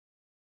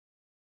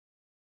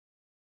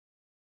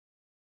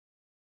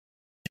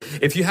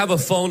if you have a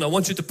phone, I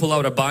want you to pull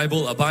out a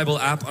Bible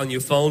app on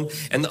your phone,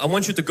 and I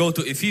want you to go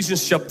to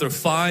Ephesians chapter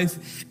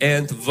 5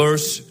 and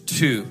verse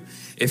 2.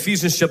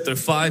 Ephesians chapter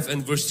 5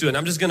 and verse 2. And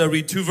I'm just going to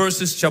read two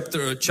verses,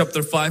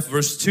 chapter 5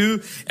 verse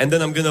 2, and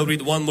then I'm going to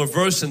read one more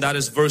verse, and that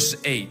is verse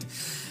 8.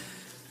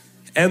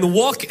 And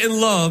walk in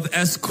love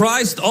as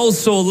Christ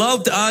also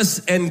loved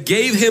us and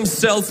gave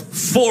Himself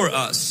for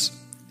us,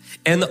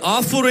 an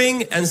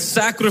offering and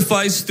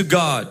sacrifice to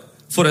God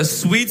for a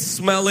sweet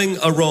smelling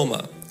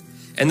aroma.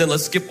 And then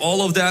let's skip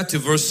all of that to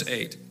verse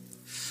 8.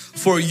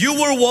 For you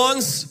were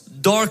once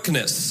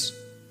darkness,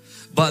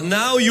 but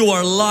now you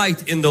are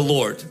light in the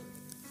Lord.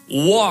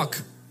 Walk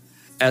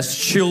as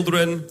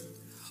children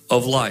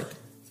of light.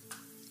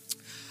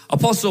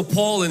 Apostle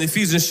Paul in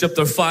Ephesians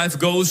chapter 5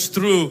 goes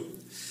through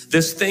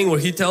this thing where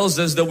he tells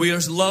us that we are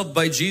loved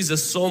by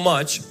Jesus so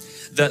much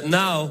that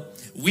now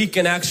we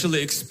can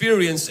actually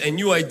experience a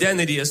new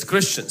identity as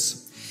Christians.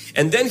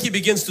 And then he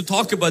begins to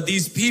talk about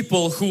these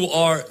people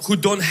who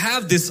don't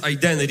have this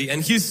identity,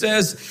 and he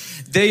says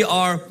they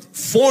are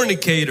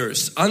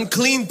fornicators,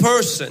 unclean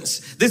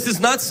persons. This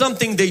is not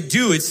something they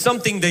do, it's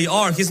something they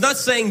are. He's not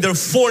saying they're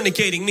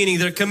fornicating, meaning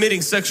they're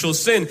committing sexual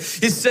sin.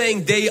 He's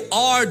saying they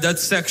are that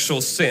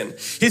sexual sin.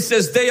 He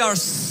says they are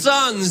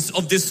sons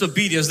of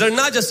disobedience. They're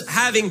not just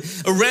having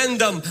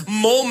random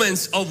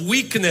moments of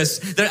weakness.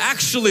 They're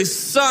actually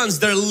sons.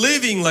 They're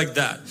living like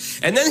that.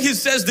 And then he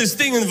says this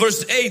thing in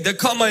verse 8 that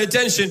caught my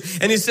attention,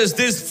 and he says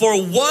this: for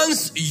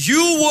once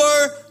you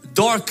were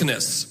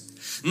darkness.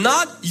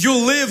 Not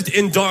you lived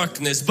in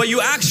darkness, but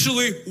you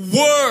actually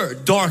were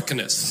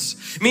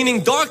darkness.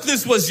 Meaning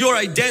darkness was your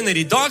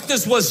identity.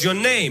 Darkness was your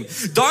name.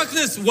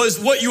 Darkness was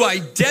what you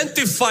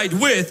identified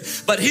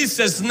with. But he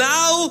says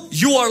now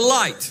you are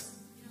light.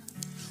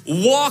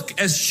 Walk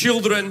as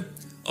children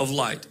of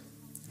light.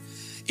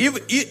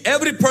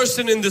 Every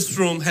person in this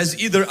room has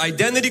either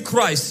identity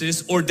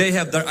crisis or they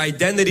have their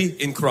identity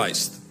in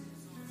Christ.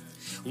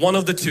 One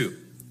of the two.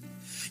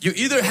 You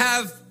either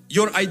have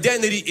your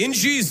identity in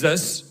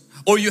Jesus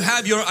or you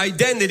have your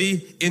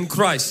identity in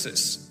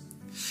crisis.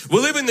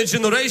 We live in a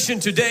generation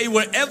today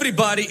where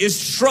everybody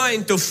is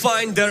trying to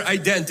find their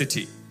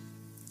identity.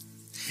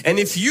 And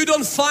if you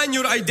don't find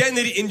your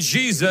identity in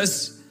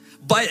Jesus,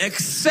 by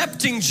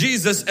accepting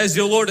Jesus as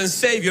your Lord and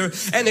Savior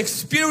and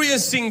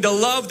experiencing the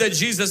love that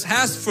Jesus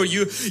has for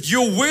you,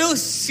 you will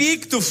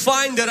seek to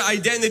find that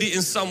identity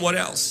in someone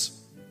else.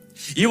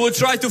 You will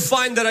try to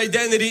find that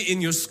identity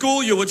in your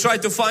school. You will try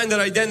to find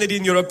that identity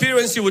in your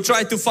appearance. You will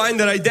try to find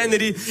that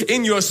identity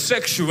in your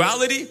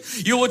sexuality.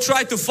 You will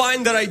try to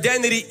find that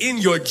identity in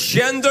your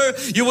gender.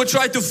 You will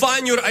try to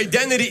find your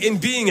identity in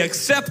being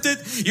accepted.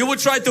 You will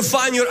try to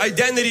find your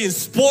identity in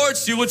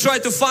sports. You will try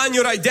to find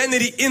your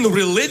identity in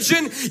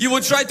religion. You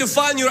will try to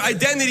find your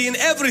identity in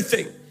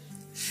everything.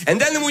 And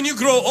then when you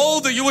grow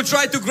older, you will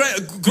try to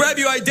grab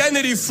your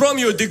identity from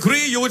your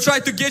degree. You will try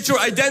to get your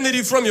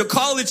identity from your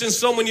college and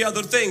so many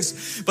other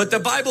things. But the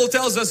Bible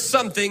tells us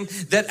something,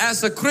 that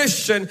as a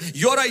Christian,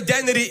 your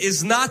identity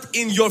is not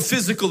in your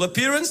physical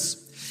appearance.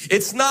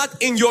 It's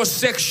not in your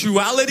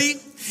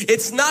sexuality.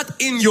 It's not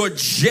in your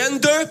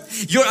gender.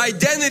 Your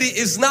identity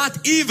is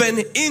not even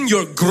in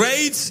your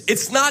grades.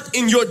 It's not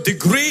in your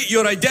degree.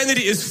 Your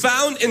identity is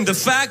found in the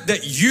fact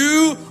that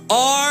you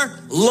are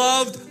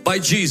loved by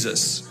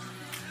Jesus.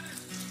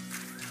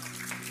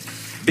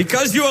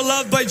 Because you are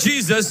loved by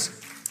Jesus,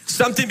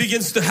 something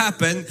begins to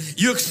happen.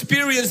 You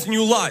experience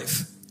new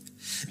life.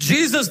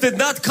 Jesus did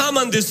not come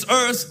on this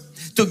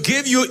earth to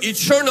give you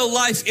eternal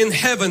life in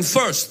heaven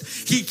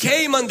first. He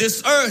came on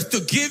this earth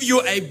to give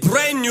you a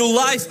brand new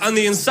life on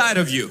the inside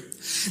of you.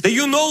 That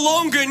you no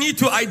longer need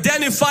to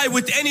identify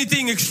with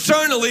anything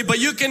externally, but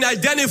you can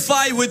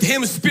identify with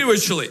Him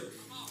spiritually.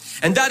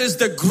 And that is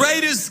the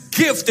greatest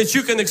gift that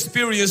you can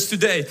experience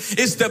today.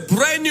 It's the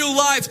brand new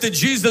life that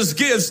Jesus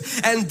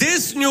gives. And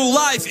this new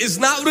life is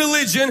not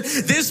religion.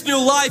 This new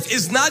life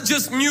is not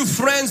just new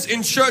friends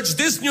in church.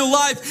 This new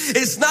life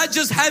is not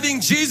just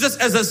having Jesus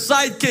as a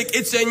sidekick.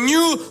 It's a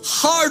new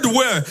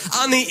hardware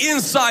on the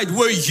inside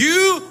where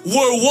you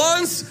were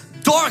once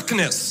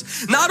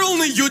darkness. Not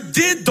only you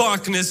did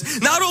darkness,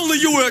 not only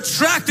you were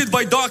attracted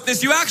by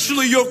darkness, you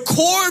actually, your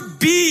core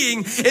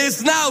being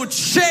is now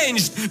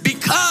changed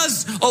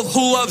because of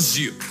who loves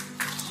you.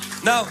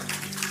 Now,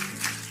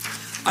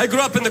 I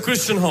grew up in the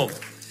Christian home.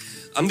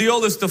 I'm the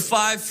oldest of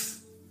five.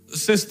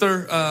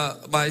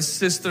 My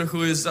sister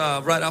who is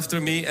right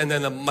after me, and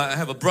then I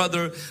have a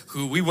brother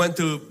who we went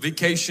to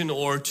vacation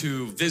or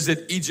to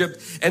visit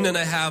Egypt, and then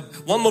I have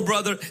one more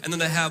brother, and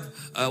then I have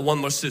one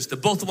more sister.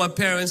 Both of my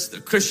parents,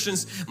 they're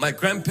Christians. My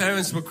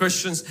grandparents were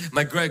Christians.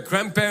 My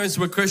great-grandparents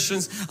were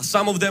Christians.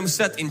 Some of them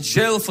sat in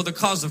jail for the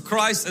cause of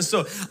Christ, and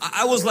so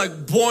I was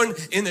like born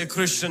in a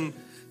Christian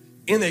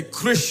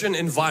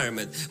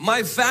environment.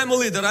 My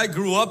family that I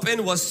grew up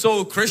in was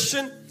so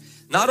Christian.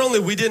 Not only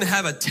we didn't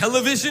have a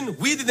television,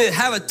 we didn't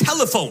have a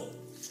telephone.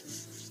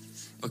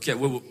 Okay,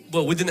 well,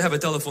 we didn't have a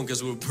telephone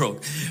because we were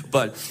broke.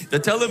 But the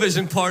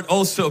television part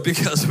also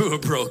because we were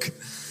broke.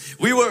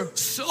 We were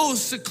so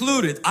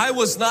secluded. I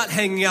was not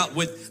hanging out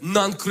with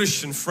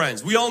non-Christian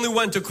friends. We only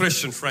went to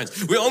Christian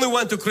friends. We only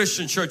went to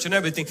Christian church and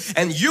everything.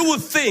 And you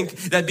would think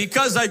that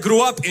because I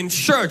grew up in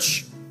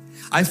church,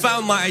 I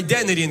found my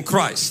identity in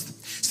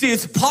Christ. See,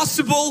 it's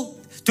possible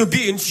to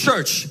be in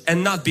church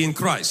and not be in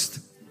Christ.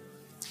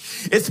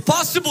 It's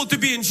possible to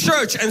be in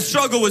church and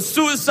struggle with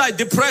suicide,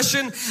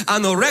 depression,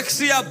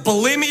 anorexia,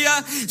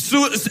 bulimia,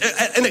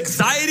 and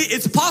anxiety.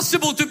 It's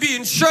possible to be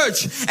in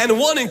church and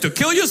wanting to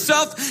kill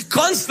yourself,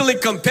 constantly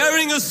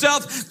comparing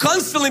yourself,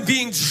 constantly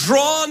being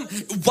drawn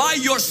by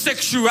your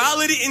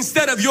sexuality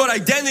instead of your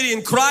identity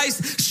in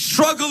Christ,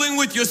 struggling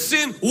with your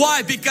sin.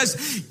 Why? Because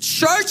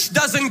church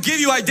doesn't give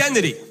you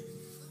identity.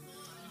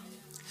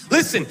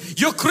 Listen,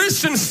 your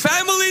Christian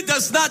family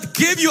does not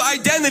give you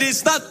identity.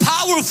 It's not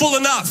powerful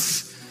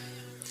enough.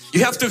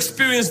 You have to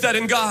experience that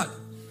in God.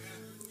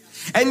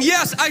 And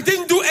yes, I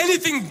didn't do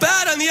anything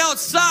bad on the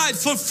outside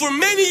for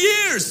many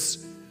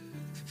years.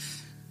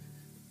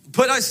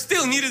 But I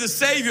still needed a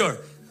Savior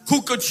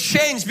who could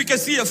change,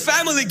 because see, a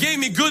family gave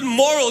me good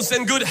morals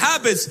and good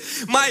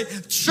habits. My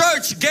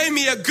church gave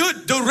me a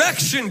good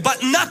direction,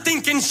 but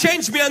nothing can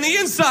change me on the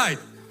inside.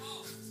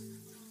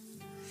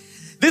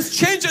 This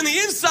change on the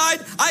inside,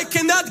 I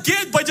cannot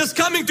get by just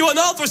coming to an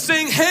altar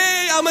saying,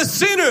 hey, I'm a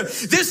sinner.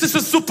 This is a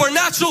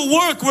supernatural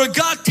work where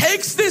God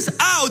takes this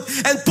out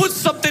and puts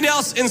something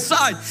else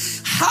inside.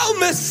 How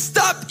messed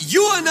up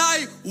you and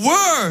I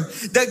were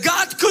that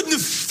God couldn't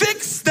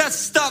fix that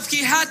stuff.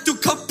 He had to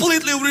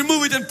completely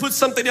remove it and put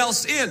something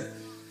else in.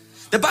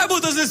 The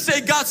Bible doesn't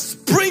say God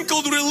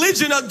sprinkled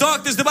religion on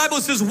darkness. The Bible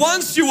says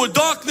once you were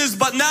darkness,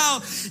 but now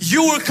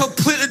you were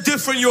completely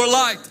different. You're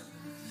light.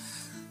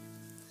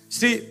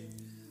 See,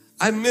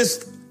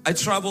 I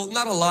traveled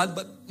not a lot,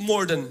 but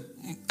more than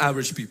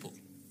average people.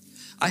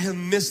 I have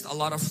missed a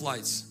lot of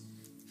flights.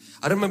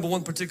 I remember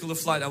one particular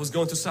flight. I was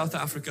going to South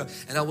Africa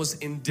and I was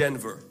in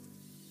Denver.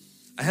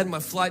 I had my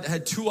flight, I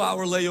had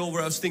 2-hour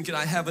layover. I was thinking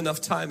I have enough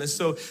time. And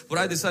so what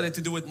I decided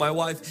to do with my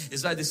wife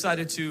is I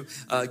decided to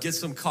get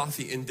some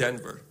coffee in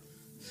Denver.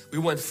 We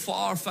went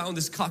far, found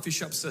this coffee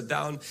shop, sat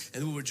down,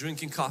 and we were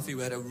drinking coffee.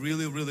 We had a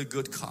really, really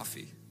good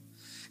coffee.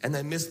 And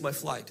I missed my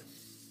flight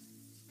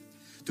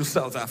to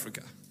South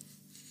Africa.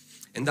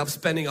 Ended up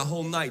spending a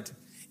whole night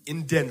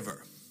in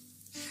Denver.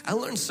 I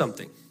learned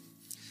something.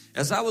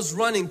 As I was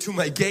running to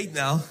my gate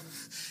now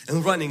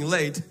and running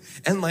late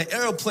and my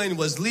airplane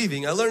was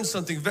leaving, I learned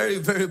something very,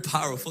 very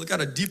powerful. I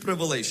got a deep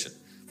revelation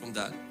from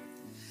that.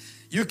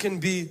 You can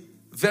be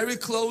very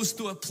close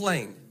to a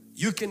plane.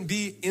 You can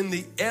be in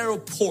the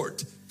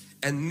airport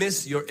and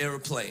miss your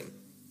airplane.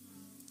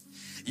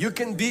 You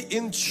can be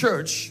in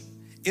church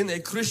in a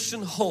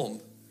Christian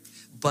home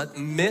but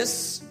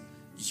miss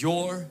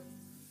your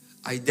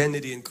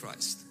identity in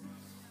Christ.